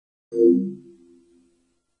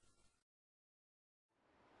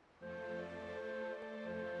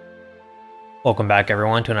Welcome back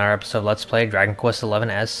everyone to another episode of Let's Play Dragon Quest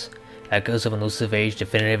XI-S Echoes of Elusive Age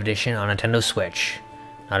Definitive Edition on Nintendo Switch.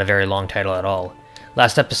 Not a very long title at all.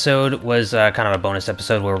 Last episode was kind of a bonus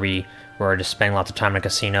episode where we were just spending lots of time in a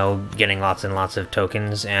casino, getting lots and lots of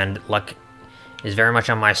tokens, and luck is very much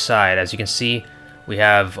on my side. As you can see, we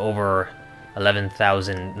have over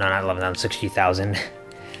 11,000, no not 11,000, 60,000.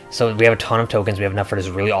 So we have a ton of tokens, we have enough for this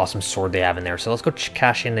really awesome sword they have in there. So let's go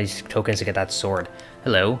cash in these tokens to get that sword.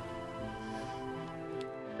 Hello.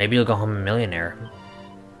 Maybe you'll go home a millionaire.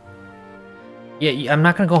 Yeah, I'm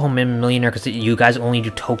not gonna go home a millionaire because you guys only do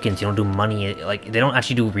tokens, you don't do money. Like, they don't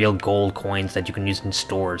actually do real gold coins that you can use in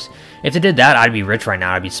stores. If they did that, I'd be rich right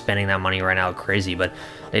now. I'd be spending that money right now crazy, but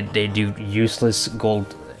they do useless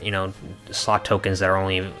gold, you know, slot tokens that are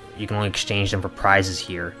only, you can only exchange them for prizes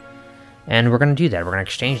here. And we're gonna do that. We're gonna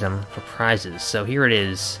exchange them for prizes. So here it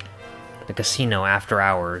is, the casino after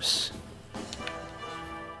hours.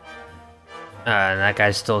 That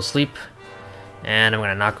guy's still asleep, and I'm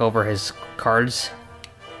gonna knock over his cards.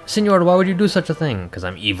 Senor, why would you do such a thing? Because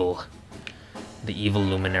I'm evil. The evil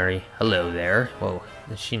luminary. Hello there. Whoa,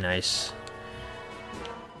 is she nice?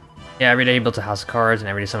 Yeah, every day he builds a house of cards, and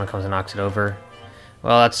every day someone comes and knocks it over.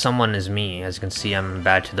 Well, that someone is me. As you can see, I'm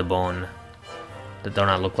bad to the bone. That do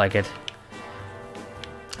not look like it.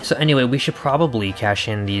 So anyway, we should probably cash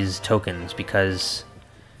in these tokens, because...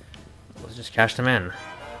 let's just cash them in.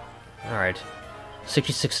 Alright.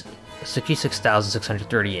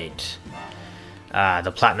 66,638.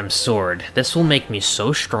 The platinum sword. This will make me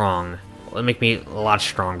so strong. It'll make me a lot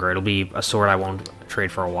stronger. It'll be a sword I won't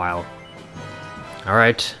trade for a while.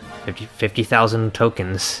 Alright. 50,000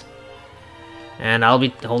 tokens. And I'll be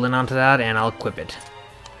holding on to that, and I'll equip it.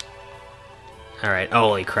 Alright.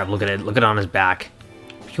 Holy crap, look at it. Look at it on his back.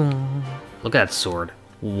 Look at that sword.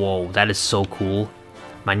 Whoa, that is so cool.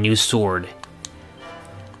 My new sword.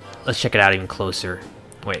 Let's check it out even closer.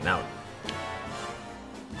 Wait, no.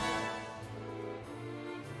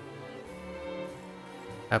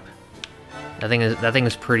 Yep. That thing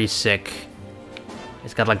is pretty sick.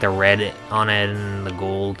 It's got like the red on it and the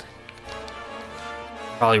gold.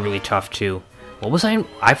 Probably really tough too. What was I?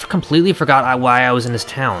 I completely forgot why I was in this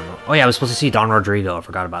town. Oh yeah, I was supposed to see Don Rodrigo. I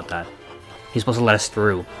forgot about that. He's supposed to let us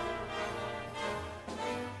through.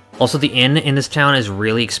 Also, the inn in this town is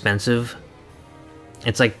really expensive.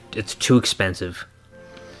 It's too expensive.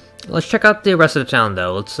 Let's check out the rest of the town,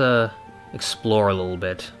 though. Let's, explore a little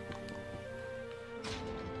bit.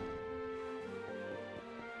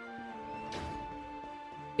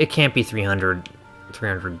 It can't be 300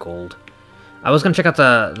 gold. I was gonna check out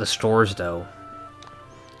the stores, though.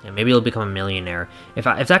 And maybe it'll become a millionaire. If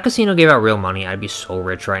that casino gave out real money, I'd be so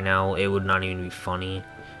rich right now. It would not even be funny.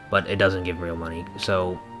 But it doesn't give real money,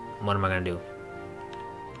 so what am I gonna do?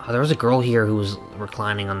 Oh, there was a girl here who was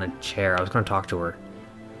reclining on the chair. I was gonna talk to her.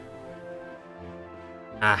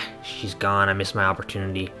 Ah, she's gone. I missed my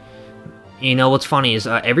opportunity. You know, what's funny is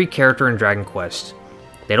every character in Dragon Quest,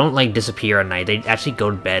 they don't, like, disappear at night. They actually go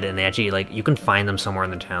to bed, and they actually, like, you can find them somewhere in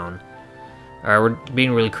the town. Alright, we're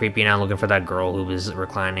being really creepy now, looking for that girl who was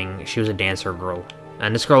reclining. She was a dancer girl.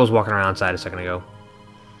 And this girl was walking around outside a second ago.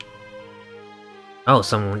 Oh,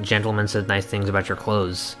 some gentleman said nice things about your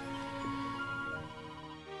clothes.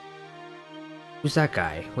 Who's that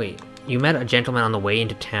guy? Wait, you met a gentleman on the way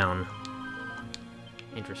into town.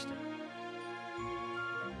 Interesting.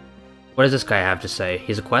 What does this guy have to say?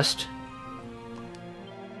 He's a quest?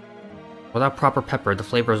 Without proper pepper, the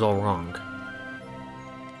flavor is all wrong.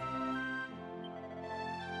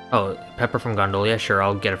 Oh, pepper from Gondola? Sure,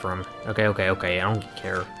 I'll get it from him. Okay, I don't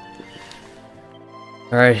care.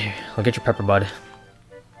 Alright, I'll get your pepper, bud.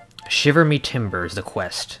 Shiver me timbers, the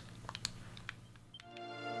quest.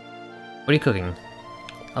 What are you cooking?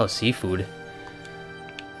 Oh, seafood.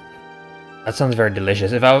 That sounds very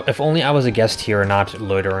delicious. If only I was a guest here and not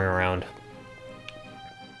loitering around.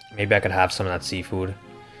 Maybe I could have some of that seafood.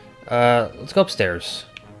 Let's go upstairs.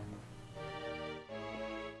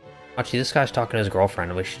 Actually, this guy's talking to his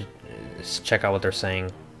girlfriend. We should check out what they're saying.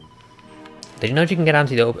 Did you know you can get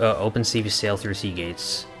onto the open sea if you sail through sea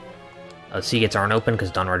gates? The sea gates aren't open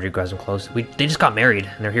because Don Rodrigo has them closed. They just got married,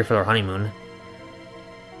 and they're here for their honeymoon.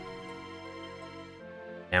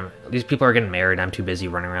 Damn, these people are getting married. I'm too busy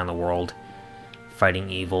running around the world, fighting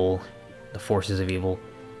evil, the forces of evil.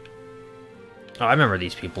 Oh, I remember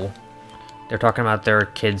these people. They're talking about their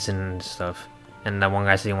kids and stuff. And that one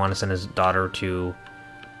guy said he wanted to send his daughter to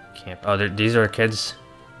camp. Oh, these are kids?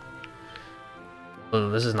 Oh,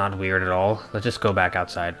 this is not weird at all. Let's just go back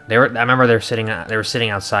outside. I remember they were sitting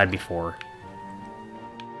outside before.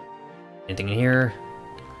 Anything in here?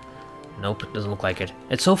 Nope, doesn't look like it.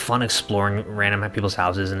 It's so fun exploring random people's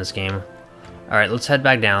houses in this game. Alright, let's head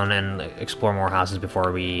back down and explore more houses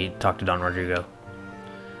before we talk to Don Rodrigo.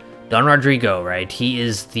 Don Rodrigo, right? He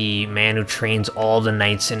is the man who trains all the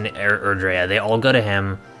knights in Erdrea. They all go to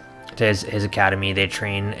him, to his academy. They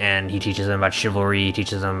train, and he teaches them about chivalry. He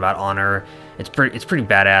teaches them about honor. It's pretty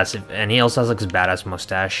badass. And he also has like his badass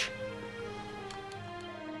mustache.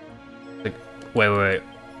 Like, wait.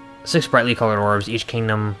 6 brightly colored orbs. Each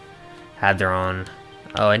kingdom had their own.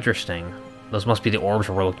 Oh, interesting. Those must be the orbs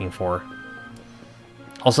we're looking for.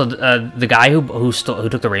 Also, the guy who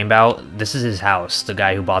took the rainbow, this is his house. The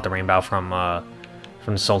guy who bought the rainbow from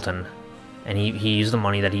the Sultan, and he used the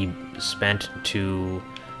money that he spent to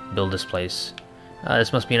build this place.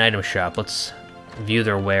 This must be an item shop. Let's view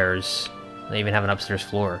their wares. They even have an upstairs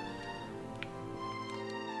floor.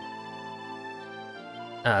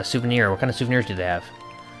 Souvenir. What kind of souvenirs do they have?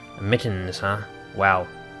 Mittens, huh? Wow.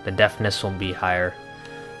 The deftness will be higher.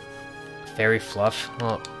 Fairy fluff.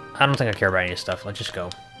 Well, I don't think I care about any of this stuff. Let's just go.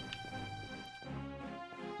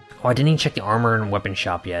 Oh, I didn't even check the armor and weapon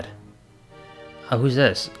shop yet. Oh, who's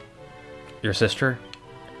this? Your sister?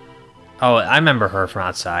 Oh, I remember her from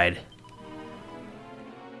outside.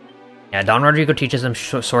 Yeah, Don Rodrigo teaches them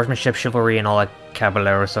swordsmanship, chivalry, and all that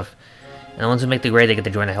caballero stuff. And the ones who make the grade, they get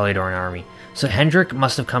to join the Heliodorian army. So Hendrik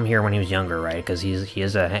must have come here when he was younger, right? Because he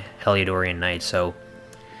is a Heliodorian knight, so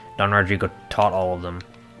Don Rodrigo taught all of them.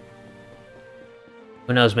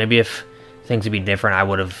 Who knows, maybe if things would be different, I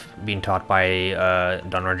would have been taught by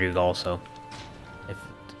Don Rodrigo also.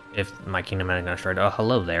 If my kingdom hadn't gone straight. Oh,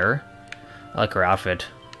 hello there. I like her outfit.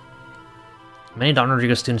 Many Don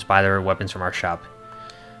Rodrigo students buy their weapons from our shop.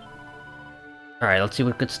 Alright, let's see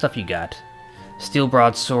what good stuff you got. Steel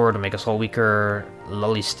broadsword will make us all weaker.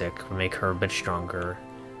 Lully stick will make her a bit stronger.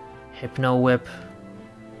 Hypno whip.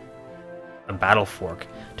 A battle fork.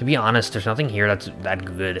 To be honest, there's nothing here that's that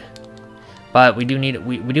good. But we do need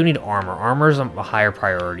armor. Armor's a higher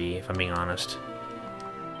priority, if I'm being honest.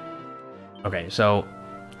 Okay, so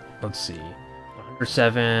let's see.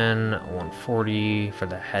 107, 140 for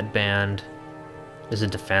the headband. This is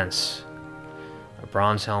defense. A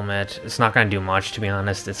bronze helmet. It's not gonna do much, to be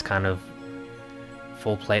honest. It's kind of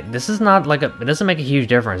full plate. This is not like it doesn't make a huge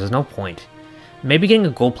difference. There's no point. Maybe getting a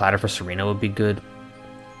gold platter for Serena would be good.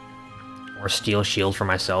 Or a steel shield for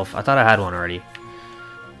myself. I thought I had one already.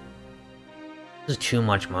 This is too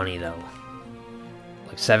much money, though.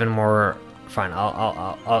 Like 7 more. Fine,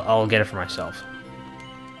 I'll get it for myself.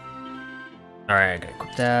 All right, I gotta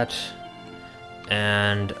equip that,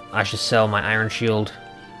 and I should sell my iron shield.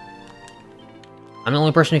 I'm the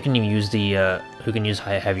only person who can use the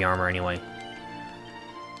heavy armor anyway.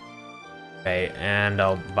 Okay, and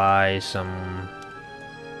I'll buy some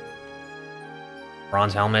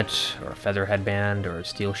bronze helmet or a feather headband or a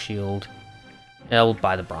steel shield. Yeah, I'll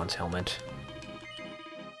buy the bronze helmet.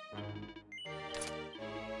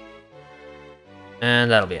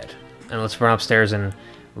 And that'll be it. And let's run upstairs and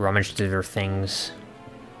rummage through their things.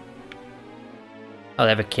 Oh, they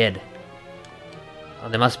have a kid. Oh,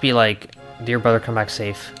 they must be like, dear brother, come back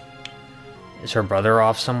safe. Is her brother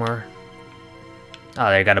off somewhere?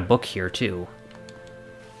 Oh, they got a book here too.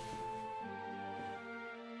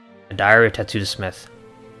 A diary of Tetsuda Smith.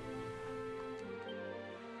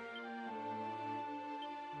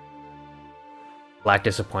 Black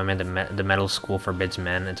disappointment. The metal school forbids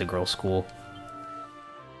men. It's a girls' school.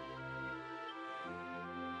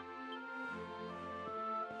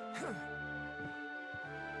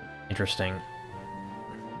 Interesting.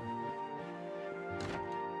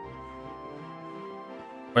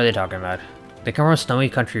 What are they talking about? They come from a snowy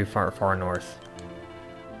country far, far north.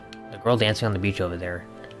 The girl dancing on the beach over there.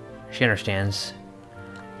 She understands.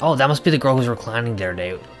 Oh, that must be the girl who's reclining there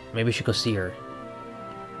today. Maybe we should go see her.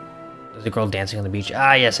 There's a girl dancing on the beach.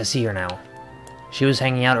 Ah, yes, I see her now. She was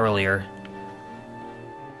hanging out earlier.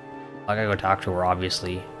 I gotta go talk to her,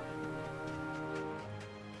 obviously.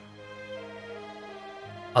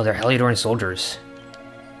 Oh, they're Heliodorian soldiers.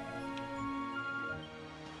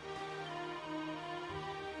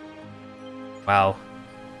 Wow.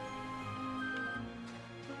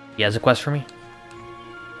 He has a quest for me?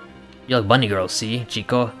 You like bunny girls, see,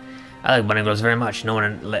 Chico? I like bunny girls very much. No one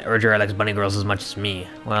in Erdrea likes bunny girls as much as me.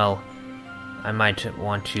 Well, I might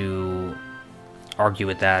want to argue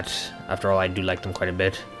with that. After all, I do like them quite a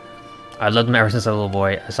bit. I loved them ever since I was a little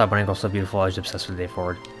boy. I saw bunny girls so beautiful, I was obsessed with the day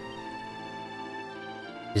forward.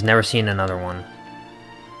 He's never seen another one.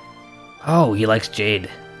 Oh, he likes Jade.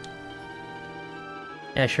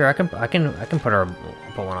 Yeah, sure. I can put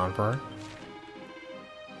one on for her.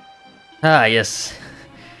 Ah, yes.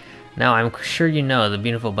 Now, I'm sure you know the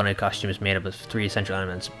beautiful bunny costume is made up of 3 essential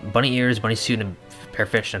elements. Bunny ears, bunny suit, and a pair of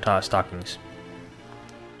fish and stockings.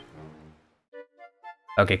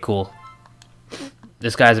 Okay, cool.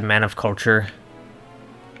 This guy's a man of culture.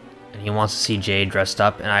 And he wants to see Jade dressed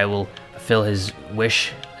up, and I will fulfill his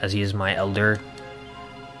wish as he is my elder.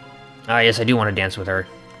 Ah, yes, I do want to dance with her.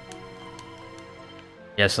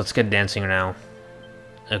 Yes, let's get dancing now.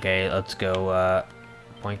 Okay, let's go,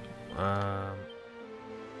 Wait.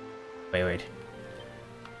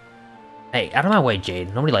 Hey, out of my way,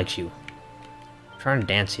 Jade. Nobody likes you. I'm trying to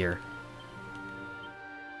dance here.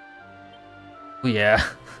 Oh, yeah.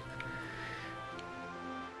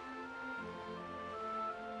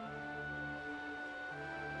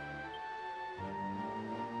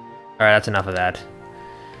 Alright, that's enough of that.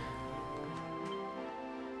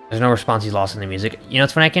 There's no response, he's lost in the music. You know,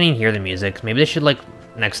 it's funny, I can't even hear the music. Maybe they should, like,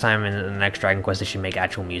 next time in the next Dragon Quest, they should make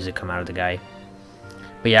actual music come out of the guy.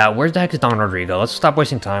 But yeah, where's the heck is Don Rodrigo? Let's stop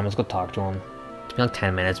wasting time. Let's go talk to him. It's been like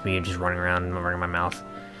 10 minutes, me just running around and running my mouth,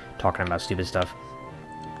 talking about stupid stuff.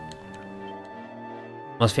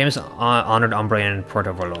 Most famous honored Ombre in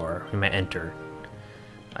Puerto Valor. We may enter.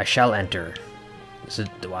 I shall enter. This is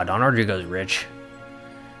wow. Don Rodrigo's rich.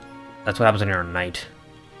 That's what happens when you're a knight.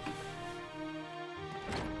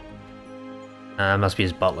 Must be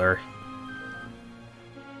his butler.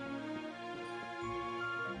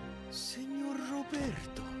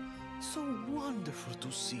 Wonderful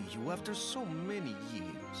to see you after so many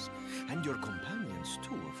years. And your companions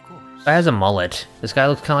too, of course. This guy has a mullet. This guy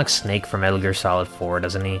looks kind of like Snake from Metal Gear Solid 4,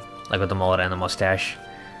 doesn't he? Like with the mullet and the mustache.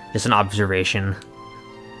 Just an observation.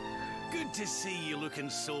 Good to see you looking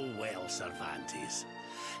so well, Cervantes.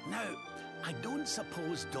 Now, I don't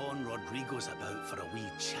suppose Don Rodrigo's about for a wee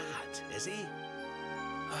chat, is he?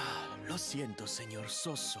 Ah, lo siento, señor,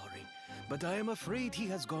 so sorry. But I am afraid he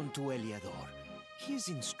has gone to Eliador. He is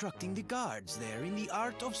instructing the guards there in the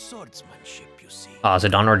art of swordsmanship, you see. Ah, so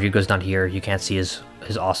Don Rodrigo's not here. You can't see his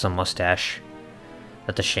awesome mustache.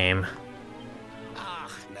 That's a shame. Ah,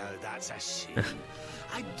 now that's a shame.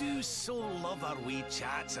 I do so love our wee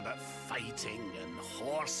chats about fighting and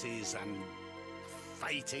horses and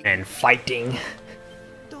fighting. And fighting.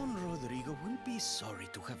 Don Rodrigo will be sorry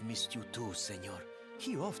to have missed you too, senor.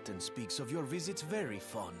 He often speaks of your visits very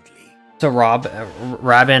fondly. So Rab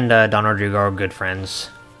and Don Rodrigo are good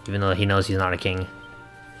friends, even though he knows he's not a king.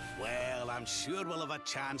 Well, I'm sure we'll have a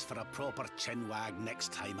chance for a proper chinwag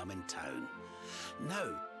next time I'm in town.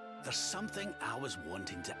 Now, there's something I was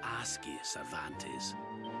wanting to ask you, Cervantes.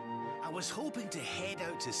 I was hoping to head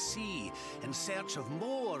out to sea in search of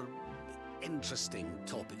more interesting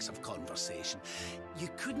topics of conversation. You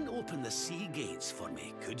couldn't open the sea gates for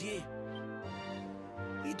me, could you?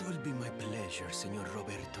 It will be my pleasure, Senor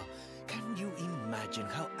Roberto. Can you imagine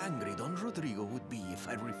how angry Don Rodrigo would be if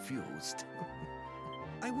I refused?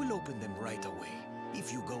 I will open them right away.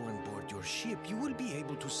 If you go on board your ship, you will be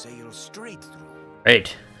able to sail straight through.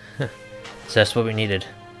 Great. So that's what we needed.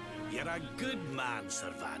 You're a good man,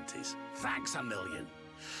 Cervantes. Thanks a million.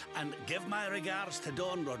 And give my regards to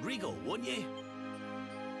Don Rodrigo, won't you?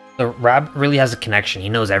 So Rab really has a connection. He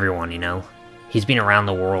knows everyone, you know? He's been around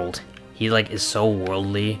the world. He, like, is so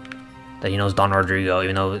worldly that he knows Don Rodrigo,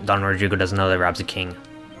 even though Don Rodrigo doesn't know that Rab's a king.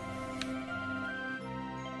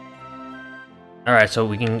 Alright, so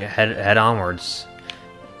we can head onwards.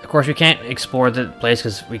 Of course, we can't explore the place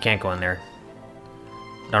because we can't go in there.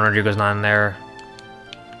 Don Rodrigo's not in there.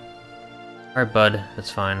 Alright, bud.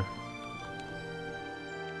 That's fine.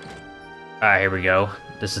 Alright, here we go.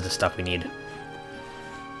 This is the stuff we need.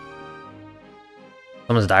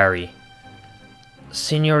 Someone's diary.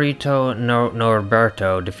 Signorito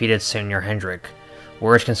Norberto defeated Senor Hendrik.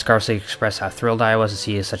 Words can scarcely express how thrilled I was to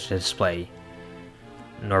see such a display.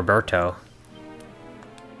 Norberto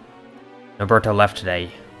left today.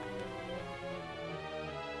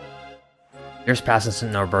 Years passed since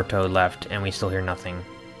Norberto left, and we still hear nothing.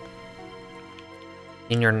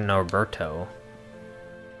 Senor Norberto.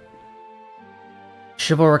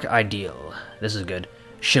 Chivalric ideal. This is good.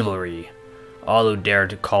 Chivalry. All who dare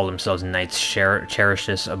to call themselves knights cherish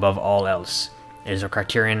this above all else. It is a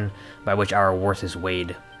criterion by which our worth is weighed.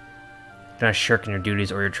 Do not shirk in your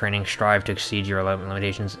duties or your training. Strive to exceed your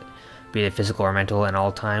limitations, be they physical or mental, at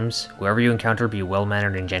all times. Whoever you encounter, be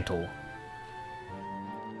well-mannered and gentle.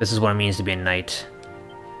 This is what it means to be a knight.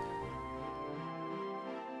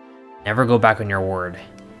 Never go back on your word.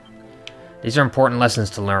 These are important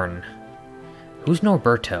lessons to learn. Who's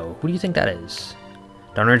Norberto? Who do you think that is?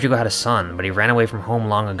 Don Rodrigo had a son, but he ran away from home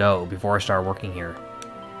long ago, before I started working here.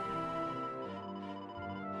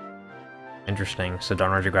 Interesting. So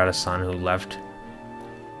Don Rodrigo had a son who left.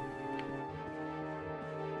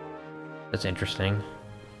 That's interesting.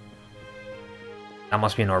 That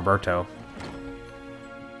must be Norberto.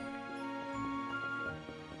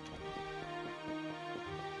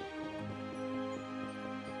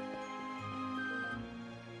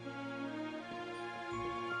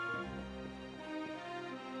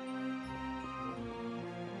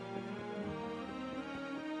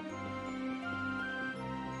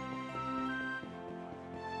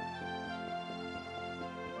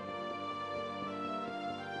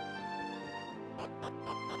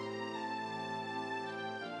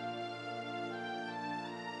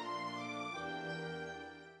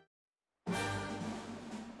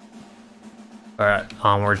 Alright,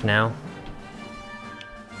 onwards now.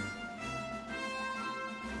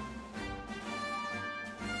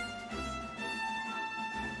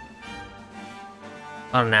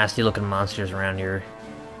 A lot of nasty looking monsters around here.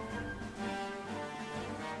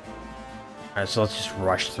 Alright, so let's just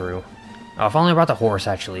rush through. Oh, if only I brought the horse,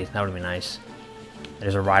 actually. That would be nice.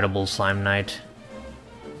 There's a rideable slime knight.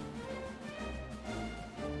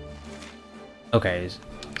 Okay,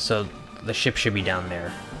 so the ship should be down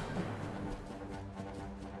there.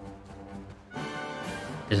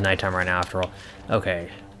 It's nighttime right now, after all. Okay.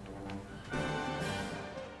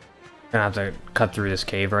 Gonna have to cut through this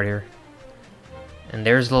cave right here. And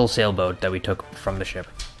there's the little sailboat that we took from the ship.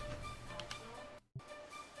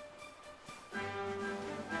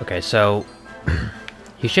 Okay, so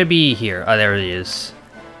he should be here. Oh, there he is.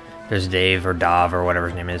 There's Dave or Dav or whatever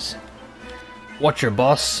his name is. What's your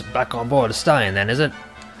boss? Back on board Stein then, is it?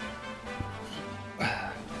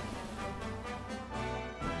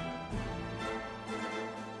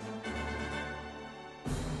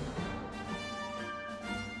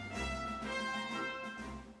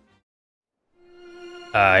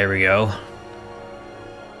 Here we go.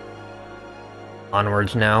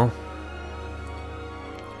 Onwards now.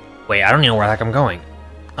 Wait, I don't even know where the heck I'm going.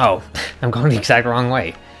 Oh, I'm going the exact wrong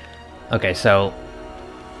way. Okay, so...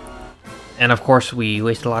 And of course, we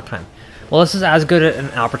wasted a lot of time. Well, this is as good an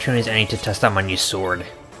opportunity as any to test out my new sword.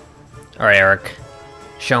 Alright, Eric.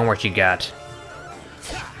 Show him what you got.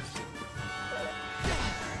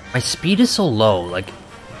 My speed is so low, like...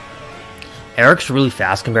 Eric's really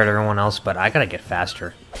fast compared to everyone else, but I gotta get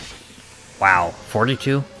faster. Wow,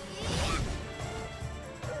 42?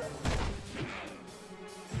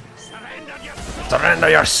 Surrender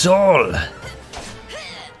your soul!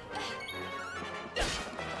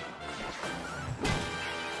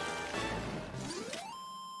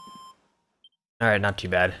 Alright, not too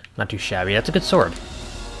bad. Not too shabby. That's a good sword.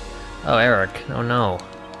 Oh, Eric. Oh no.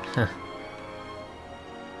 Huh.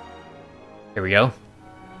 Here we go.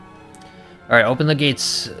 Alright, open the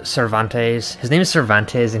gates, Cervantes. His name is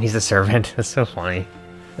Cervantes and he's a servant. That's so funny.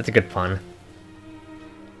 That's a good pun.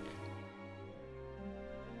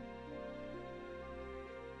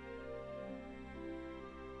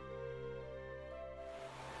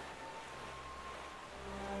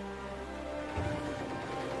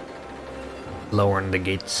 Lowering the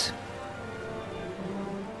gates.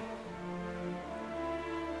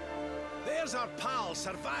 There's our pal,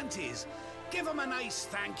 Cervantes. Give him a nice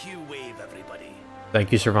thank you wave, everybody.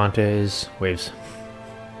 Thank you, Cervantes. Waves.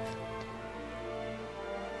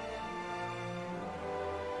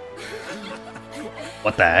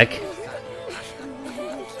 What the heck?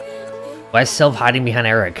 Why is Sylv hiding behind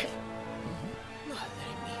Eric? Madre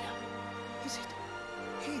mia. Is it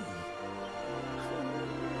him?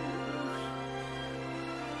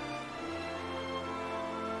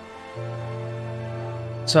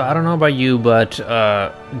 So, I don't know about you, but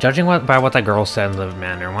judging by what that girl said in the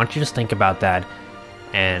manner, why don't you just think about that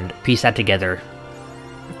and piece that together.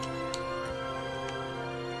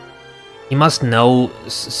 He must know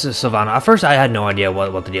Savannah. At first, I had no idea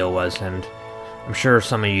what the deal was, and I'm sure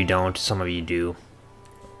some of you don't, some of you do.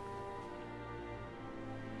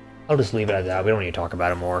 I'll just leave it at that. We don't need to talk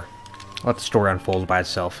about it more. Let the story unfold by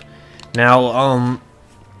itself. Now,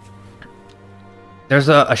 there's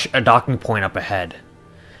a docking point up ahead.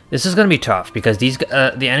 This is gonna be tough because these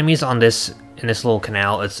the enemies on this in this little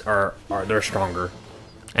canal they're stronger,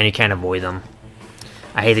 and you can't avoid them.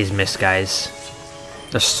 I hate these mist guys.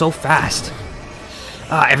 They're so fast.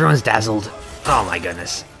 Ah, everyone's dazzled. Oh my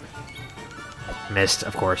goodness. Mist,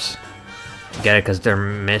 of course. Get it? Because they're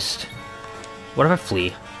mist. What if I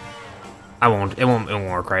flee? I won't. It won't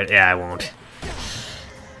work, right? Yeah, I won't.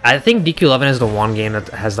 I think DQ11 is the one game that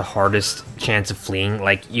has the hardest chance of fleeing.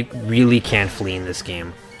 Like, you really can't flee in this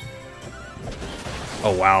game.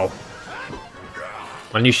 Oh, wow.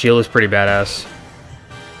 My new shield is pretty badass.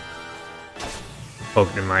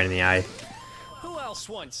 Poked him right in the eye. Who else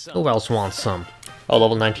wants some? Who else wants some? Oh,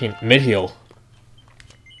 level 19. Mid-heal.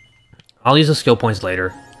 I'll use the skill points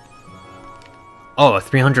later. Oh,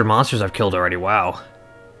 300 monsters I've killed already, wow.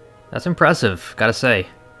 That's impressive, gotta say.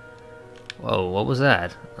 Whoa, what was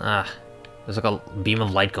that? Ah, there's like a beam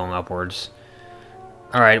of light going upwards.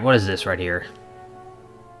 Alright, what is this right here?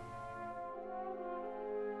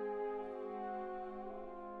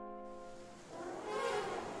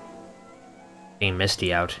 Getting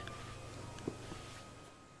misty out.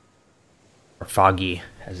 Or foggy,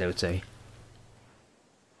 as they would say.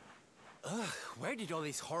 Ugh, where did all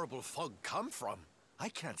this horrible fog come from? I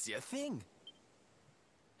can't see a thing.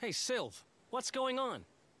 Hey, Sylv, what's going on?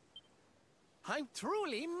 I'm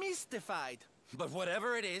truly mystified. But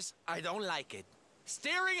whatever it is, I don't like it.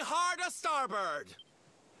 Steering hard a starboard!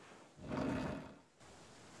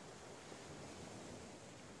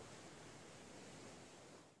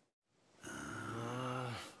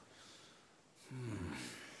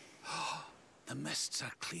 The mists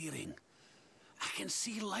are clearing. I can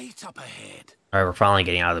see light up ahead. Alright, we're finally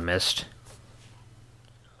getting out of the mist.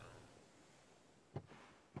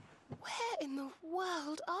 Where in the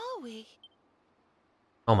world are we?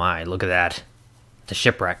 Oh my, look at that. It's a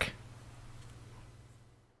shipwreck.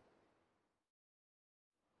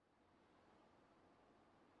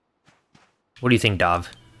 What do you think, Dov?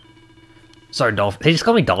 Sorry, Dolph. They just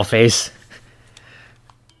call me Dollface.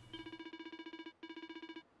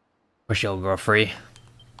 Wish you'll go free.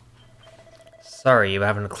 Sorry, you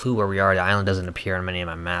haven't a clue where we are. The island doesn't appear on many of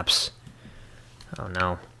my maps. Oh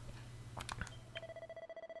no.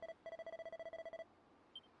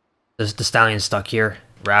 Is the stallion stuck here?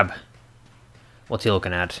 Rab. What's he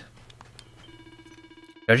looking at?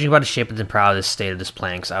 Judging by the shape and the prow of this state of this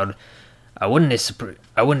planks, I wouldn't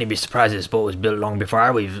be surprised if this boat was built long before I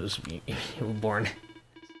was born.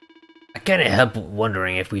 I can't help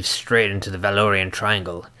wondering if we've strayed into the Valorian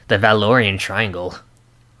Triangle. The Valorian Triangle.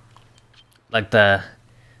 Like the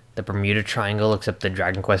Bermuda Triangle, except the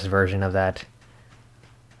Dragon Quest version of that.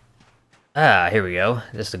 Ah, here we go.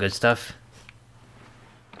 This is the good stuff.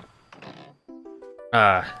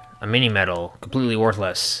 A mini medal. Completely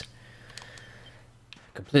worthless.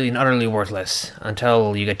 Completely and utterly worthless.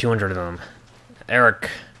 Until you get 200 of them. Eric,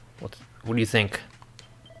 what do you think?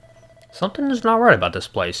 Something is not right about this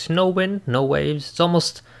place. No wind, no waves. It's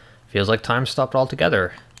almost feels like time stopped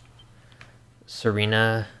altogether.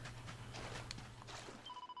 Serena.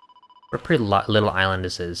 What a pretty little island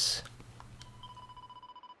this is.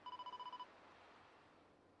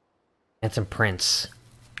 Handsome Prince.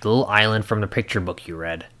 The little island from the picture book you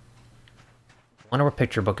read. I wonder what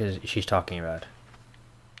picture book she's talking about.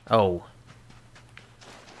 Oh.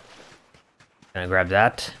 Can I grab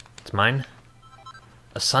that? It's mine.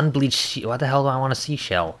 A sun-bleached what the hell do I want a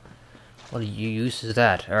seashell? What do you use is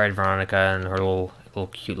that? Alright, Veronica and her little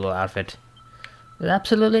cute little outfit. There's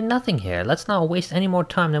absolutely nothing here. Let's not waste any more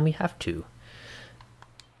time than we have to.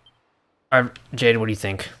 Alright, Jade, what do you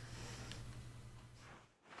think?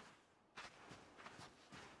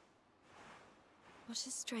 What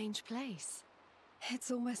a strange place.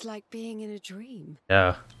 It's almost like being in a dream.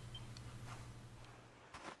 Yeah.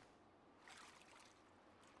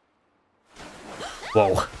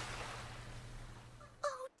 Whoa. Oh,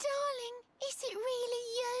 darling, is it really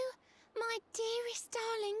you? My dearest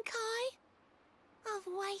darling Kai? I've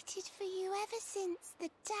waited for you ever since the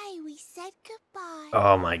day we said goodbye.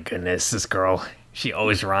 Oh my goodness, this girl. She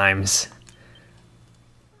always rhymes.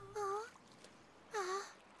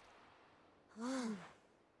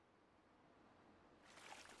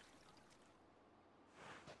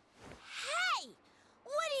 Hey!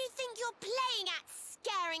 What do you think you're playing at,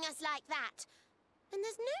 scaring us like that? And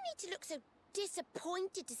there's no need to look so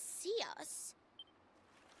disappointed to see us.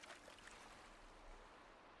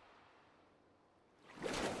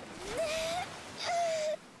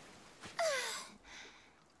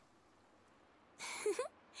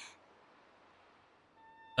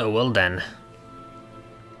 Oh, well then.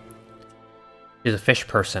 She's a fish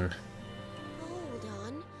person. Hold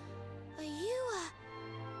on. Are you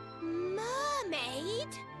a mermaid?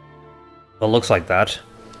 Well, looks like that.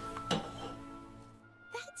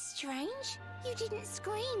 That's strange. You didn't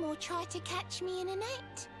scream or try to catch me in a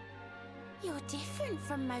net. You're different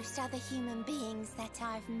from most other human beings that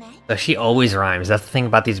I've met. But she always rhymes. That's the thing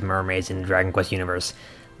about these mermaids in the Dragon Quest universe.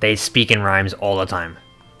 They speak in rhymes all the time.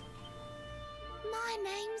 My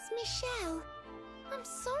name's Michelle. I'm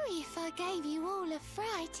sorry if I gave you all a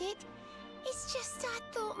fright. It's just I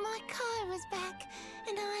thought my car was back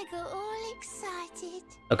and I got all excited.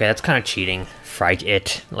 Okay, that's kind of cheating. Fright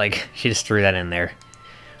it. Like, she just threw that in there.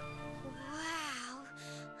 Wow.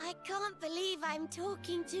 I can't believe I'm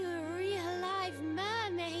talking to a real live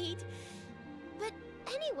mermaid. But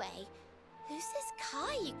anyway, who's this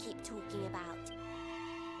car you keep talking about?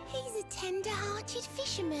 He's a tender-hearted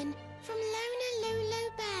fisherman from Lulu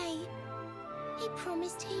Bay. He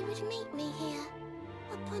promised he would meet me here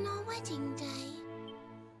upon our wedding day.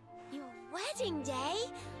 Your wedding day?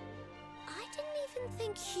 I didn't even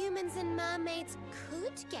think humans and mermaids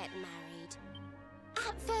could get married.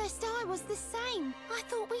 At first I was the same. I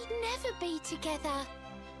thought we'd never be together.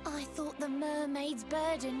 I thought the mermaid's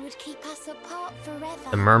burden would keep us apart forever.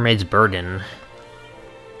 The mermaid's burden.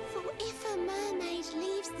 For if a mermaid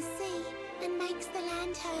leaves the sea and makes the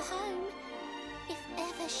land her home, if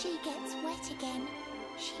ever she gets wet again,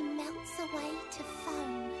 she melts away to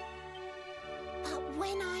foam. But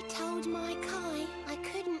when I told my Kai I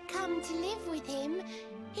couldn't come to live with him,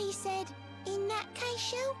 he said, "In that case,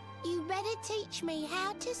 Shell, you better teach me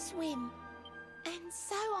how to swim." And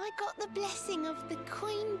so I got the blessing of the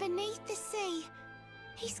Queen beneath the sea.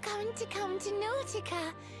 He's going to come to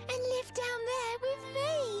Nautica and live down there with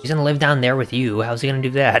me. He's gonna live down there with you. How's he gonna do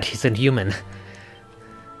that? He's a human.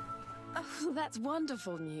 Oh, that's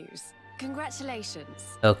wonderful news.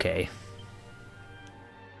 Congratulations. Okay.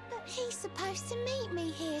 But he's supposed to meet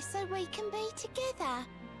me here so we can be together.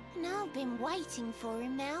 And I've been waiting for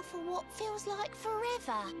him now for what feels like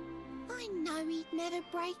forever. I know he'd never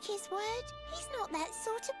break his word. He's not that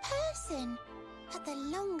sort of person. But the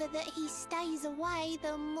longer that he stays away,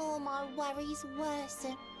 the more my worries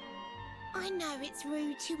worsen. I know it's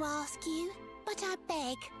rude to ask you, but I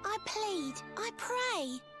beg, I plead, I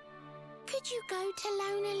pray. Could you go to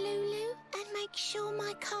Lulu and make sure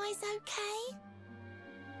my Kai's okay?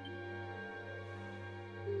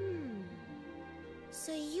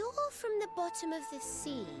 So you're from the bottom of the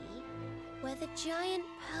sea, where the giant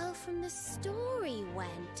pearl from the story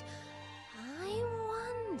went. I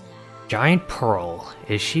wonder... Giant pearl.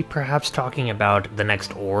 Is she perhaps talking about the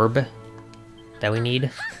next orb that we need?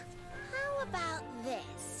 How about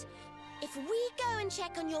this? If we go and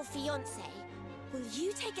check on your fiancé, will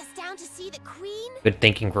you take us down to see the Queen? Good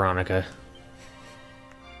thinking, Veronica.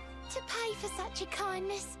 To pay for such a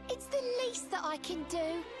kindness, it's the least that I can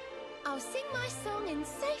do. I'll sing my song and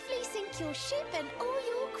safely sink your ship and all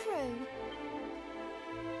your crew.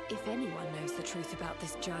 If anyone knows the truth about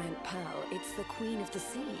this giant pearl, it's the Queen of the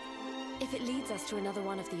Sea. If it leads us to another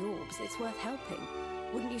one of the orbs, it's worth helping.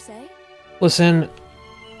 Wouldn't you say? Listen,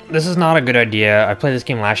 this is not a good idea. I played this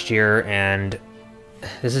game last year, and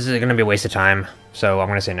this is going to be a waste of time, so I'm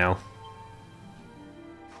going to say no.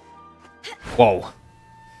 Whoa.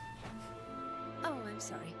 Oh, I'm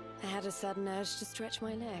sorry. I had a sudden urge to stretch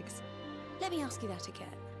my legs. Let me ask you that again.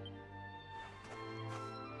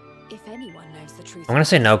 If anyone knows the truth... I'm going to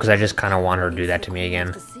say no, because I just kind of want her to do that to me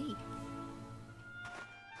again.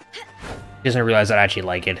 He doesn't realize that I actually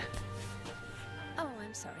like it. Oh,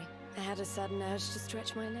 I'm sorry. I had a sudden urge to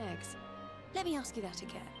stretch my legs. Let me ask you that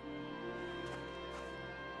again.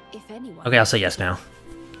 If anyone... Okay, I'll say yes now.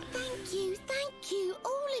 Thank you,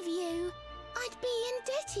 all of you. I'd be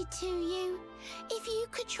indebted to you. If you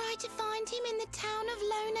could try to find him in the town of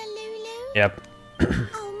Lulu. Yep.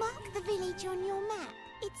 I'll mark the village on your map.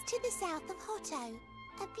 It's to the south of Hotto.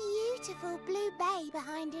 A beautiful blue bay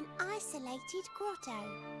behind an isolated grotto.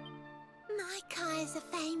 My Kai is a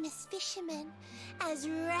famous fisherman, as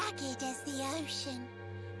rugged as the ocean.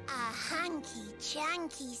 A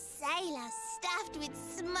hanky-chanky sailor stuffed with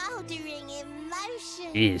smouldering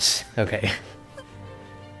emotion. Jeez, okay.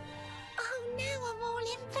 Oh, now I'm all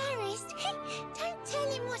embarrassed. Don't tell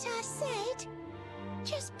him what I said.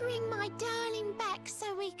 Just bring my darling back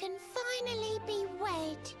so we can finally be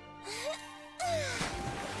wed.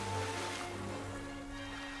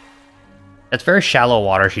 That's very shallow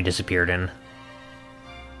water she disappeared in.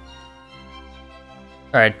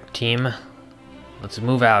 Alright, team. Let's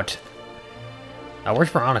move out. Oh, where's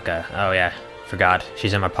Veronica? Oh yeah, forgot.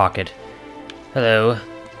 She's in my pocket. Hello,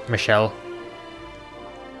 Michelle.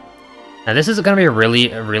 Now this is gonna be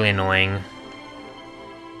really annoying.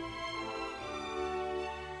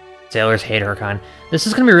 Sailors hate her kind. This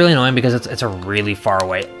is gonna be really annoying because it's a really far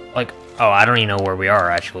away. Like, oh, I don't even know where we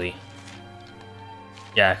are actually.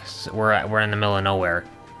 Yeah, we're in the middle of nowhere.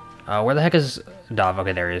 Where the heck is Dov?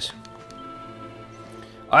 Okay, there he is.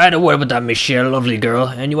 I had a word with that Michelle, lovely girl,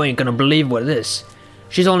 and you ain't gonna believe what it is.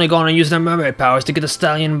 She's only gonna use her mermaid powers to get the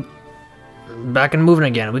stallion back and moving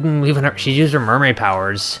again. We can leave her. She used her mermaid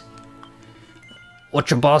powers.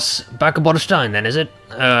 What's your boss back aboard the stallion then, is it?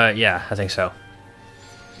 Yeah, I think so.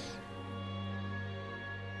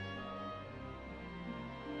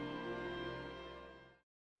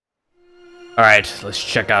 Alright, let's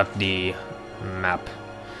check out the map.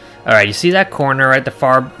 Alright, you see that corner right, the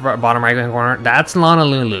far bottom right corner? That's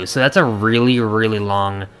Honolulu, so that's a really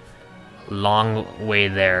long way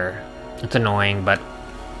there. It's annoying, but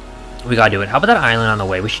We gotta do it. How about that island on the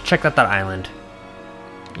way? We should check out that island.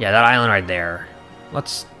 Yeah, that island right there.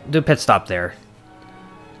 Let's do a pit stop there.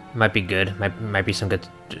 Might be good. Might be some good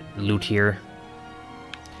loot here.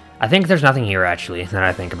 I think there's nothing here, actually, now that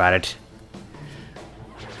I think about it.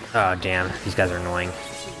 Oh, damn. These guys are annoying.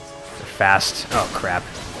 They're fast. Oh, crap.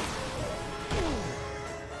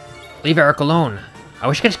 Leave Eric alone. I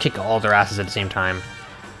wish I could just kick all their asses at the same time.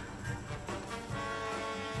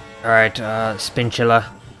 Alright, Spinchilla.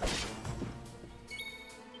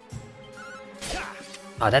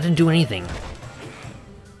 Oh, that didn't do anything.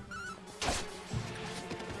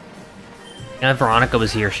 You know, if Veronica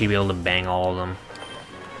was here, she'd be able to bang all of them.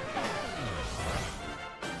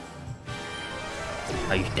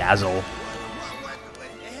 Oh, you dazzle.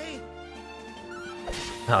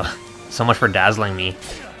 Oh, so much for dazzling me.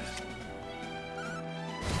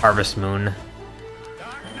 Harvest Moon.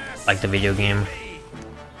 Like the video game.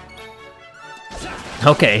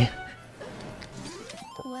 Okay.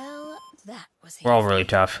 Well, that was We're all really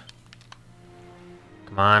tough.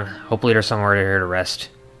 Come on. Hopefully there's somewhere here to rest.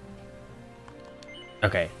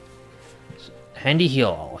 Okay. Handy heal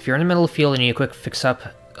all. If you're in the middle of the field and you need a quick fix up,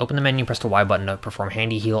 open the menu and press the Y button to perform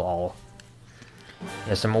handy heal all.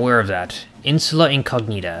 Yes, I'm aware of that. Insula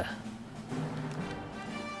Incognita.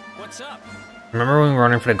 What's up? Remember when we were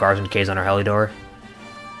running for the guards and caves on our Helidor?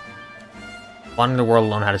 Wandering the world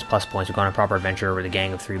alone had its plus points. We've gone on a proper adventure with a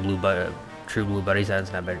gang of true blue buddies.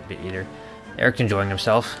 That's not bad either. Eric's enjoying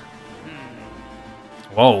himself.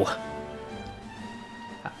 Whoa.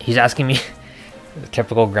 He's asking me...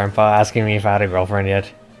 Typical grandpa asking me if I had a girlfriend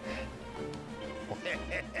yet.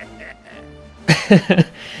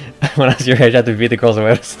 When I was your age, I had to beat the girls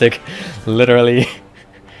away with a stick. Literally.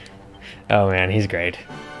 Oh man, he's great.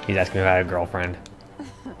 He's asking me if I had a girlfriend.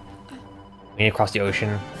 We need to cross the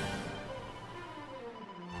ocean.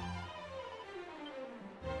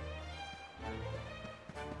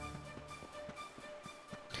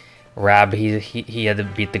 Rab, he had to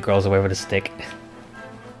beat the girls away with a stick.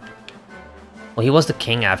 Well, he was the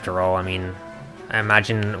king after all. I mean, I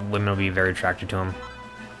imagine women would be very attracted to him.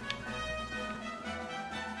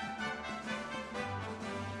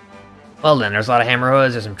 Well then, there's a lot of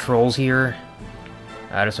hammerhoods, there's some trolls here.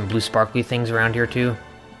 There's some blue sparkly things around here too.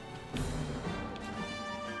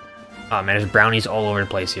 Oh man, there's brownies all over the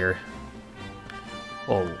place here.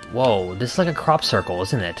 Whoa, whoa, this is like a crop circle,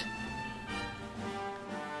 isn't it?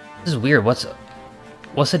 This is weird, what's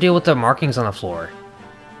the deal with the markings on the floor?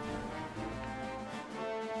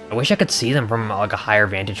 I wish I could see them from like a higher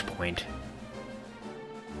vantage point.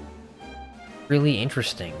 Really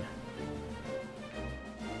interesting.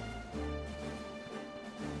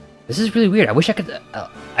 This is really weird. I wish I could.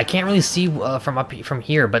 I can't really see from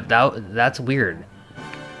here, but that's weird.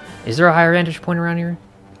 Is there a higher vantage point around here?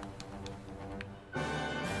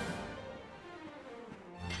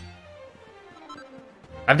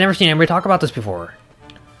 I've never seen anybody talk about this before.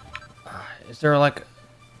 Is there like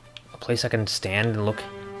a place I can stand and look?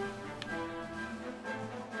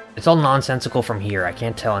 It's all nonsensical from here. I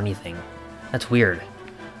can't tell anything. That's weird.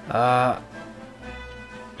 You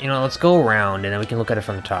know, let's go around and then we can look at it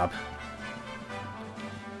from the top.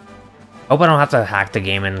 Hope I don't have to hack the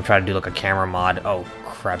game and try to do like a camera mod. Oh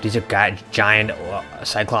crap, these are giant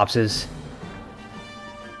cyclopses.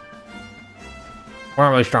 We're not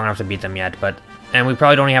really strong enough to beat them yet, but... And we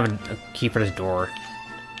probably don't even have a key for this door.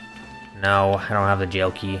 No, I don't have the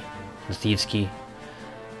jail key. The thieves key.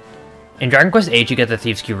 In Dragon Quest VIII, you get the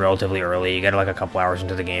thieves key relatively early. You get it like a couple hours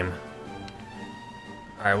into the game.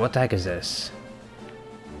 Alright, what the heck is this?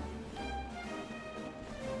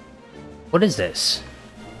 What is this?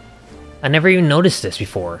 I never even noticed this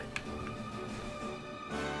before.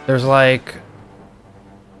 There's like...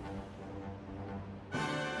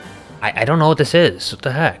 I don't know what this is. What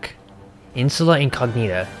the heck? Insula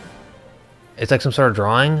Incognita. It's like some sort of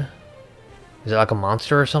drawing? Is it like a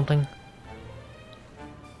monster or something?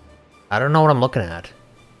 I don't know what I'm looking at.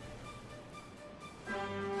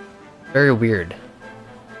 Very weird.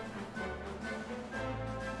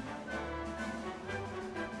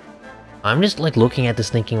 I'm just like looking at this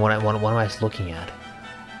thinking what am I looking at?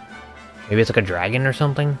 Maybe it's like a dragon or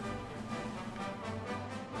something?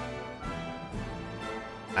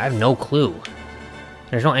 I have no clue.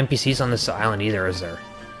 There's no NPCs on this island either, is there?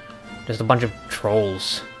 Just a bunch of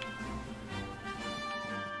trolls.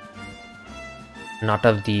 Not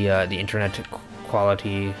of the internet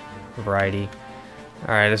quality variety.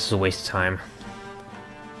 Alright, this is a waste of time.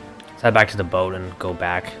 Let's head back to the boat and go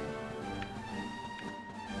back.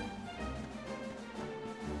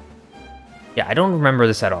 Yeah, I don't remember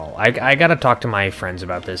this at all. I gotta talk to my friends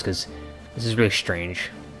about this, because this is really strange.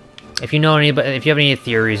 If you know anybody, if you have any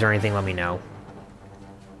theories or anything, let me know.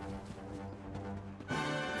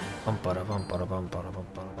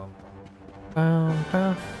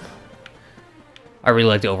 I really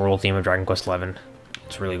like the overall theme of Dragon Quest XI.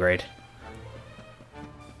 It's really great.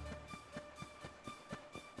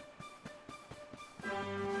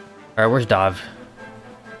 Alright, where's Dav?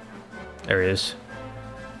 There he is.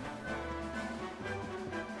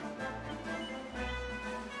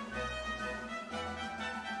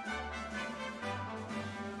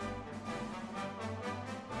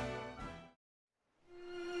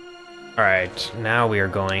 Alright, now we are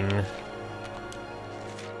going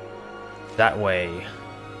that way.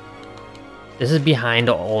 This is behind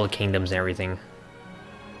all the kingdoms and everything.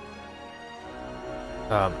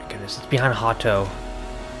 Oh my goodness, it's behind Hato.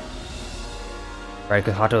 Right,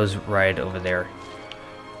 because Hato's right over there.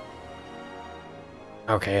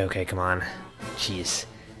 Okay, okay, come on. Jeez.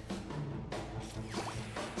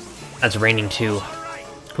 That's raining too.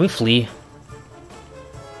 Can we flee?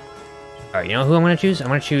 Alright, you know who I'm gonna choose? I'm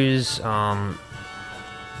gonna choose,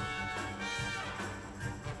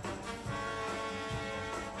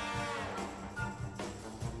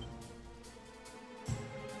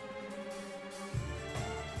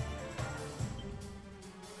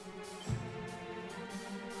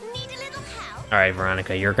 Alright,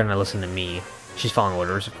 Veronica, you're gonna listen to me. She's following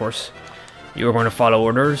orders, of course. You are going to follow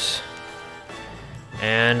orders.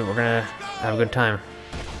 And we're gonna have a good time.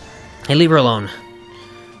 Hey, leave her alone.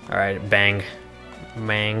 Alright, bang.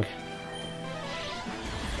 Bang.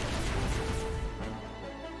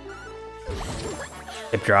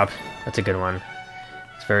 Hip drop. That's a good one.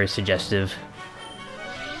 It's very suggestive.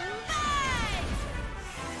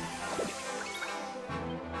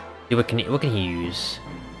 What can he use?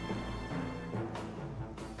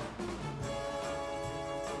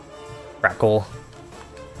 Crackle.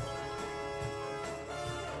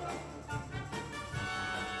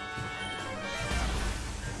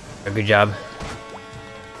 Good job.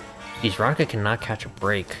 Geez, Veronica cannot catch a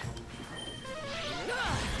break.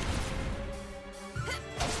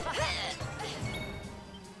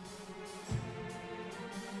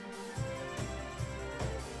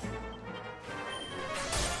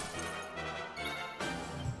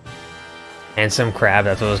 Handsome crab,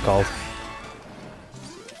 that's what it was called.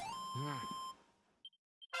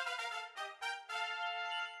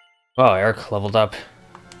 Wow, Eric leveled up.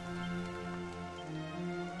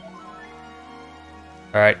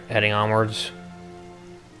 Alright, heading onwards.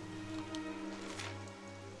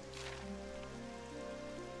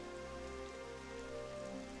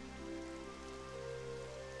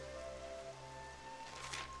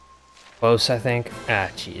 Close, I think. Ah,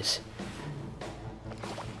 jeez.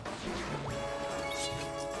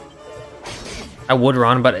 I would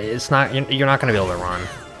run, but it's not. You're not gonna be able to run.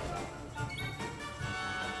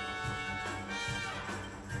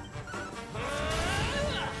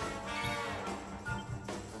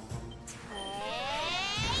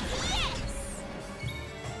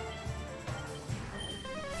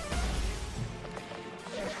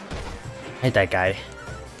 I hate that guy.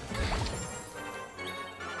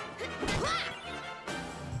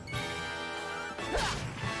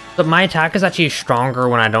 But my attack is actually stronger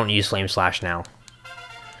when I don't use Flame Slash now.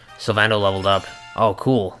 Sylvando leveled up. Oh,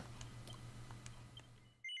 cool.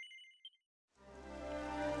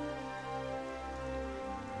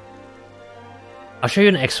 I'll show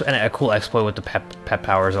you a cool exploit with the pep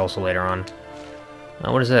powers also later on.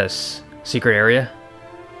 What is this? Secret area?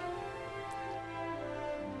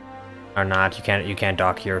 Or not? You can't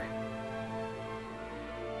dock here.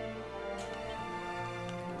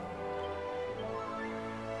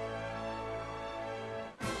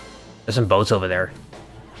 There's some boats over there.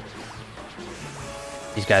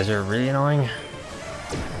 These guys are really annoying.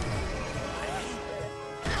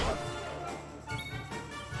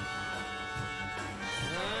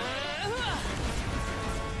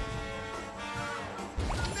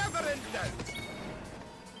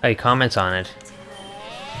 Hey, comments on it.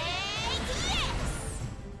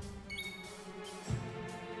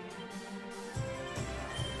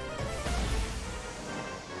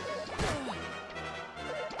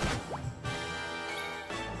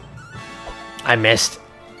 I missed.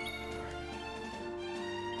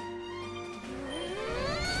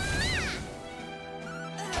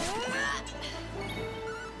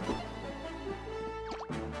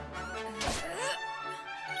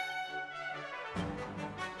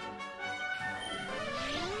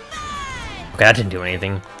 Okay, that didn't do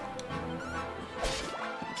anything.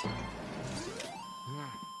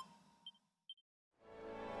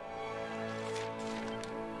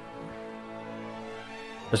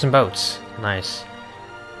 There's some boats. Nice.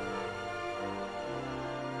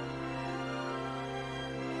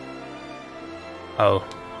 Oh.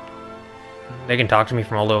 They can talk to me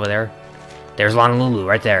from all over there. There's Honolulu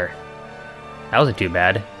right there. That wasn't too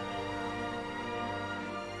bad.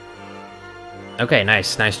 Okay,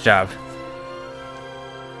 nice. Nice job.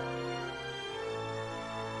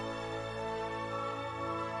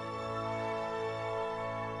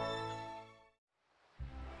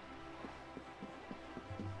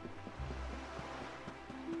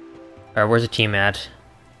 Alright, where's the team at?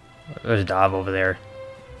 There's Dav over there.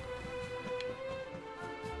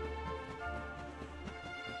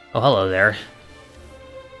 Oh, hello there.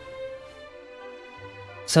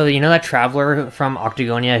 So, you know that traveler from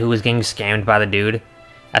Octagonia who was getting scammed by the dude?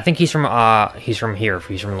 I think he's from here.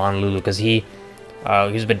 He's from Honolulu, because he's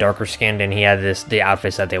a bit darker skinned and he had the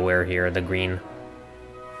outfits that they wear here, the green.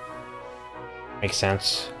 Makes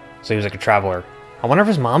sense. So he was like a traveler. I wonder if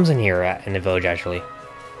his mom's in here in the village, actually.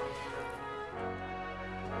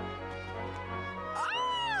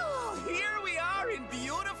 Oh, here we are in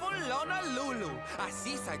beautiful Honolulu, a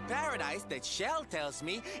seaside paradise that Shell tells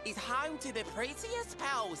me is home to the prettiest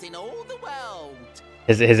pals in all the world.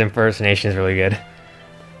 His impersonation is really good.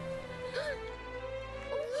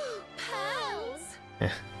 Pearls.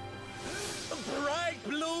 Bright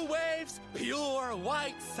blue waves, pure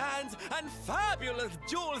white sands, and fabulous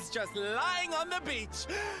jewels just lying on the beach.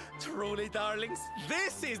 Truly, darlings,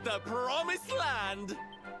 this is the promised land.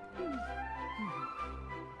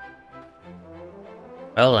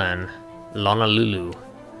 Well then, Honolulu.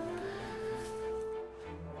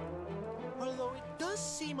 Although it does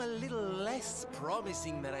seem a little less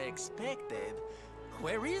promising than I expected.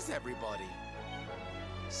 Where is everybody?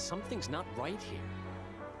 Something's not right here.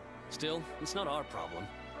 Still, it's not our problem.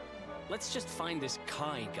 Let's just find this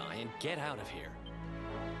Kai guy and get out of here.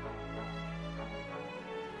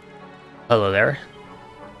 Hello there.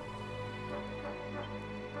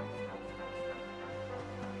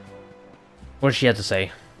 What does she have to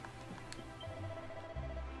say?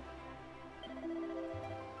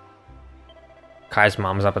 Kai's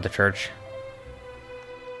mom's up at the church.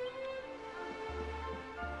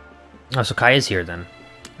 Oh, so Kai is here then.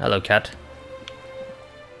 Hello, cat.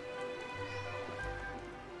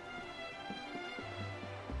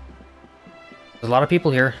 There's a lot of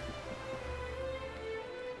people here.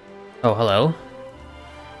 Oh, hello.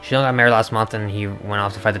 She only got married last month and he went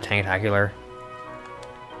off to fight the Tanktacular.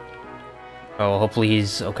 Oh, hopefully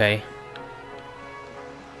he's okay.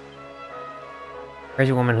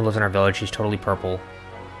 Crazy woman who lives in our village. She's totally purple.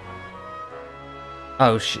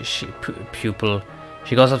 Oh, pupil.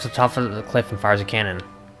 She goes up to the top of the cliff and fires a cannon.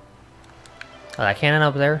 Oh, that cannon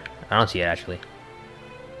up there? I don't see it, actually.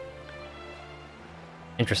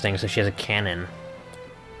 Interesting, so she has a cannon.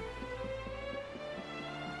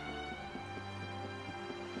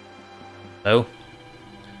 Oh.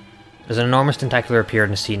 There's an enormous tentacular appeared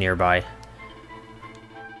in the sea nearby.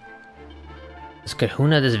 This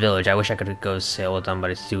kahuna of this village. I wish I could go sail with them, but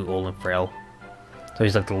it's too old and frail. So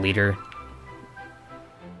he's like the leader.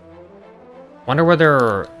 Wonder where there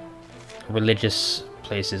are religious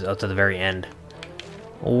places up to the very end.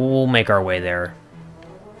 We'll make our way there.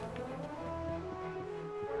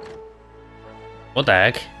 What the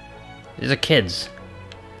heck? These are kids.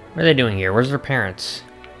 What are they doing here? Where's their parents?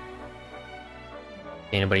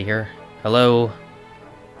 Anybody here? Hello?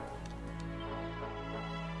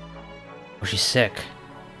 Oh, she's sick.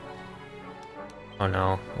 Oh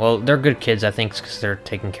no. Well, they're good kids, I think, because they're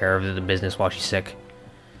taking care of the business while she's sick.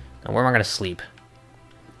 Now, where am I gonna sleep?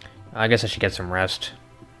 I guess I should get some rest.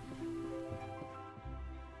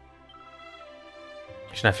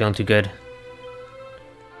 She's not feeling too good.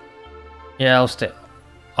 Yeah, I'll stay.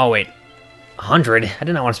 Oh, wait. 100? I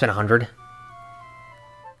did not want to spend 100.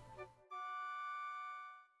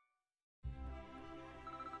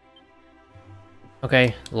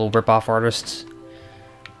 Okay, little rip-off artists.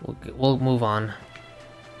 We'll move on.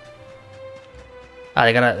 Ah,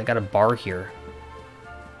 they got a bar here.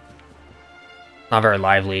 Not very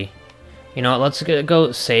lively. You know what, let's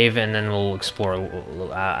go save and then we'll explore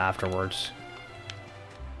afterwards.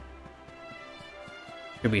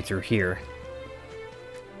 Should be through here.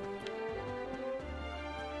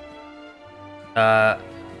 Yeah,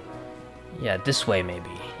 this way maybe.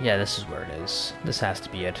 Yeah, this is where it is. This has to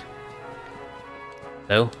be it.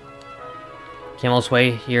 So, came all this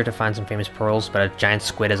way here to find some famous pearls, but a giant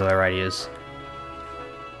squid has other ideas.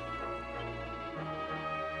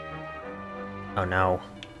 Oh no.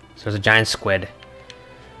 So there's a giant squid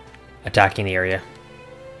attacking the area.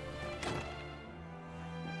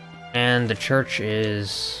 And the church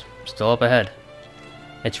is still up ahead.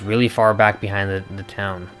 It's really far back behind the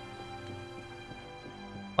town.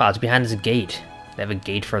 Wow, it's behind this gate. They have a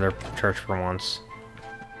gate for their church for once.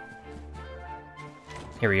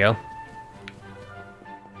 Here we go.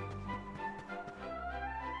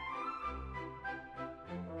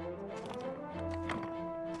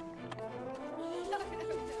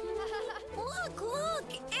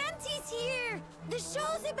 Look! Auntie's here! The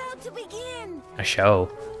show's about to begin! A show.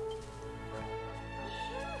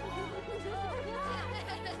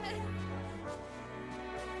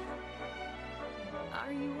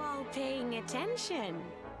 Are you all paying attention?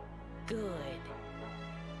 Good.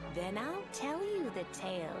 Then I'll tell you the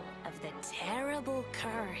tale of the terrible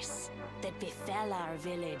curse that befell our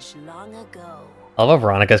village long ago. Although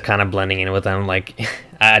Veronica's kind of blending in with them, like,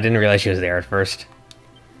 I didn't realize she was there at first.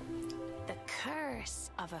 The curse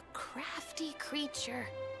of a crafty creature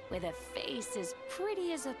with a face as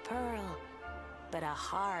pretty as a pearl, but a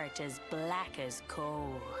heart as black as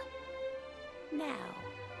coal. Now,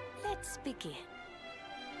 let's begin.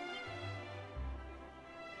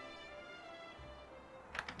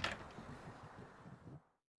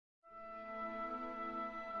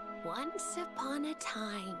 Once upon a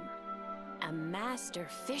time, a master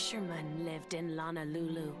fisherman lived in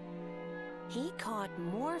Honolulu. He caught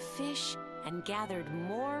more fish and gathered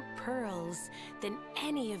more pearls than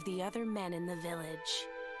any of the other men in the village.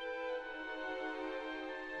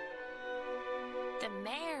 The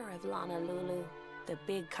mayor of Honolulu, the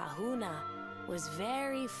big kahuna, was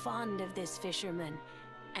very fond of this fisherman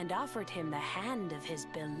and offered him the hand of his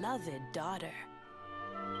beloved daughter.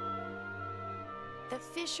 The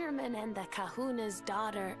fisherman and the kahuna's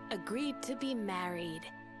daughter agreed to be married,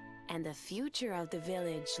 and the future of the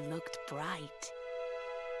village looked bright.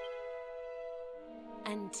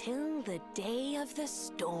 Until the day of the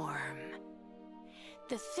storm.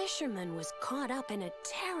 The fisherman was caught up in a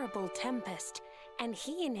terrible tempest, and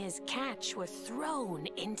he and his catch were thrown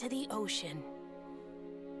into the ocean.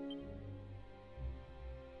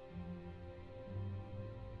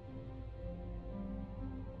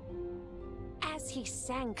 As he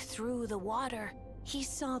sank through the water, he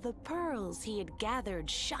saw the pearls he had gathered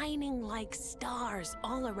shining like stars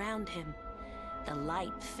all around him. The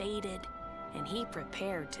light faded, and he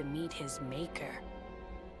prepared to meet his maker.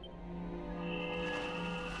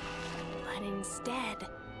 But instead,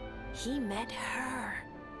 he met her.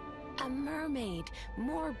 A mermaid,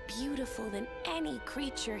 more beautiful than any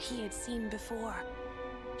creature he had seen before.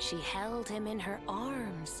 She held him in her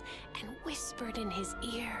arms and whispered in his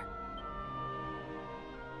ear,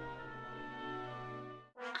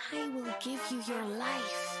 "I will give you your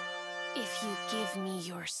life if you give me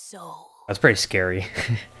your soul." That's pretty scary.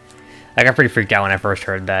 I got pretty freaked out when I first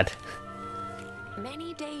heard that.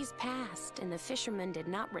 Many days passed and the fisherman did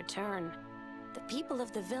not return. The people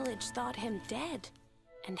of the village thought him dead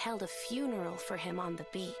and held a funeral for him on the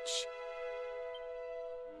beach.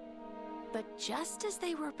 But just as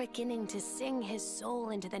they were beginning to sing his soul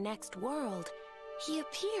into the next world, he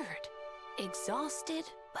appeared, exhausted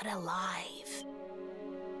but alive.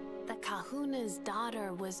 The kahuna's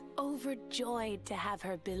daughter was overjoyed to have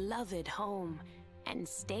her beloved home and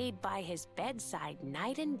stayed by his bedside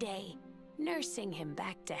night and day, nursing him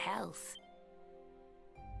back to health.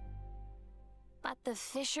 But the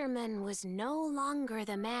fisherman was no longer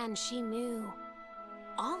the man she knew.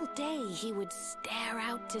 All day he would stare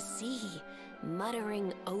out to sea,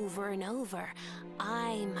 muttering over and over,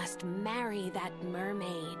 "I must marry that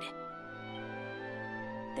mermaid."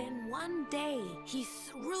 Then one day, he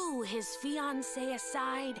threw his fiancée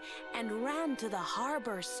aside and ran to the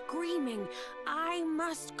harbor screaming, "I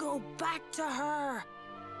must go back to her!"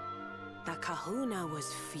 The kahuna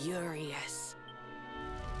was furious.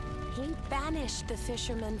 He banished the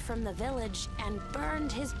fisherman from the village and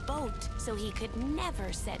burned his boat so he could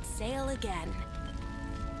never set sail again.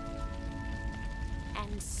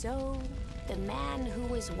 And so, the man who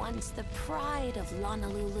was once the pride of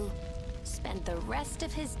Honolulu spent the rest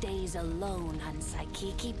of his days alone on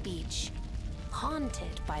Saikiki Beach,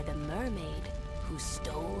 haunted by the mermaid who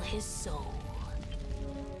stole his soul.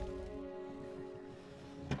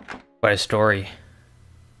 Quite a story.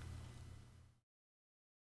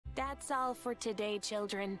 That's all for today,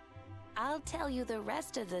 children. I'll tell you the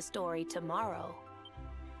rest of the story tomorrow.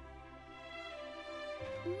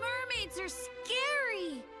 Mermaids are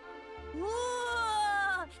scary!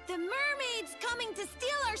 Whoa! The mermaid's coming to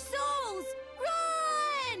steal our souls!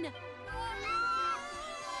 Run!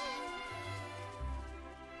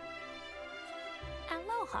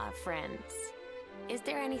 Aloha, friends. Is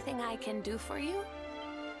there anything I can do for you?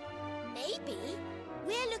 Maybe.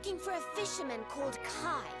 We're looking for a fisherman called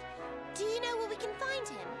Kai. Do you know where we can find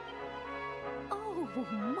him? Oh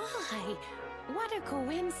my! What a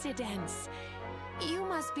coincidence! You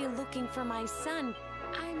must be looking for my son.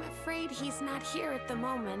 I'm afraid he's not here at the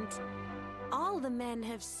moment. All the men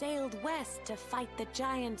have sailed west to fight the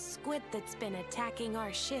giant squid that's been attacking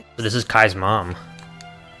our ship. But this is Kai's mom.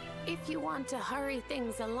 If you want to hurry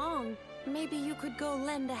things along, maybe you could go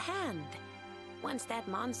lend a hand. Once that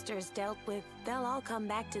monster's dealt with, they'll all come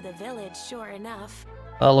back to the village, sure enough.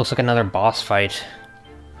 Well, it looks like another boss fight.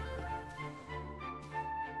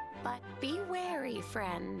 But be wary,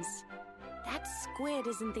 friends. That squid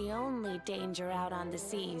isn't the only danger out on the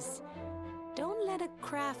seas. Don't let a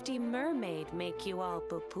crafty mermaid make you all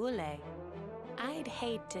pupule. I'd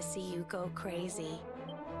hate to see you go crazy.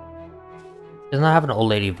 She does not have an old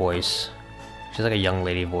lady voice. She's like a young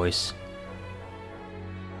lady voice.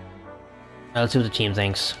 Alright, let's see what the team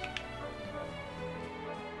thinks.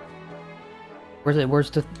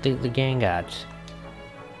 Where's the gang at?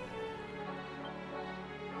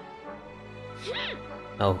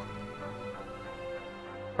 Oh.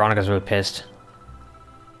 Veronica's really pissed.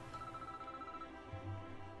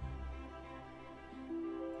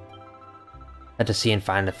 Had to see and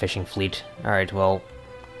find the fishing fleet. Alright, well...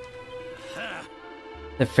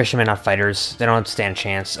 The fishermen are not fighters. They don't stand a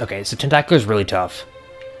chance. Okay, so Tentacular's really tough.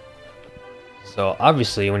 So,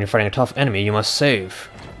 obviously, when you're fighting a tough enemy, you must save.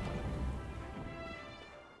 If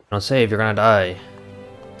you don't save, you're gonna die.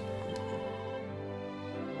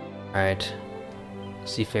 Alright.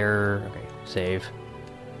 Seafarer... Okay, save.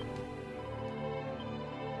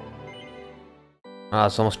 Oh,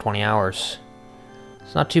 it's almost 20 hours.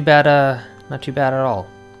 It's not too bad, not too bad at all.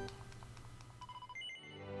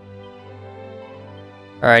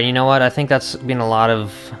 Alright, you know what? I think that's been a lot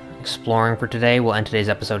of exploring for today. We'll end today's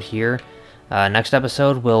episode here. Next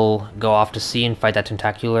episode, we'll go off to sea and fight that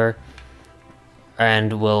Tentacular.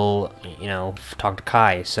 And we'll, you know, talk to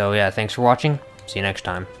Kai. So yeah, thanks for watching. See you next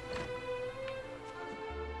time.